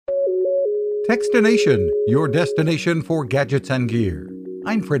Techstination, your destination for gadgets and gear.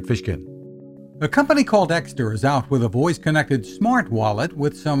 I'm Fred Fishkin. A company called Exter is out with a voice-connected smart wallet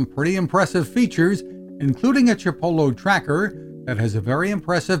with some pretty impressive features, including a Chipolo tracker that has a very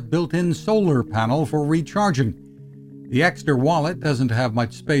impressive built-in solar panel for recharging. The Exter wallet doesn't have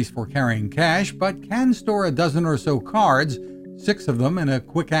much space for carrying cash, but can store a dozen or so cards, 6 of them in a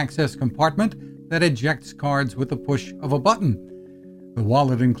quick-access compartment that ejects cards with the push of a button. The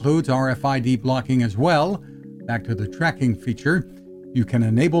wallet includes RFID blocking as well. Back to the tracking feature, you can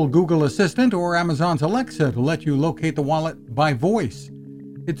enable Google Assistant or Amazon's Alexa to let you locate the wallet by voice.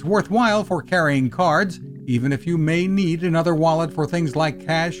 It's worthwhile for carrying cards, even if you may need another wallet for things like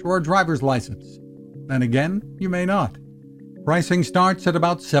cash or a driver's license. Then again, you may not. Pricing starts at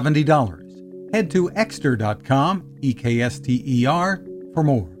about $70. Head to Exter.com, EKSTER, for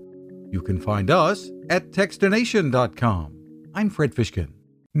more. You can find us at Techstination.com. I'm Fred Fishkin.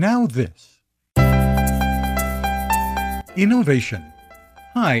 Now this. Innovation.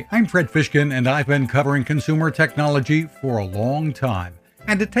 Hi, I'm Fred Fishkin, and I've been covering consumer technology for a long time,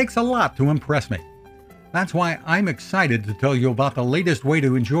 and it takes a lot to impress me. That's why I'm excited to tell you about the latest way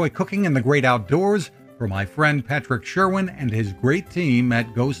to enjoy cooking in the great outdoors from my friend Patrick Sherwin and his great team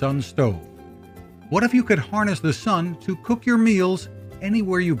at GoSun Stove. What if you could harness the sun to cook your meals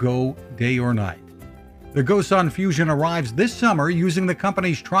anywhere you go, day or night? The GoSun Fusion arrives this summer using the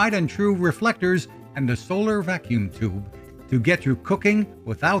company's tried and true reflectors and a solar vacuum tube to get you cooking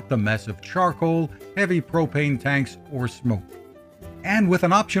without the mess of charcoal, heavy propane tanks, or smoke. And with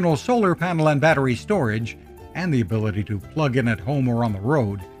an optional solar panel and battery storage, and the ability to plug in at home or on the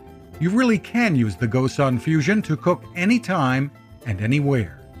road, you really can use the GoSun Fusion to cook anytime and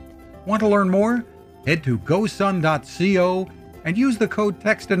anywhere. Want to learn more? Head to gosun.co and use the code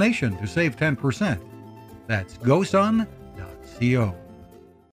TEXTINATION to save 10%. That's gosun.co.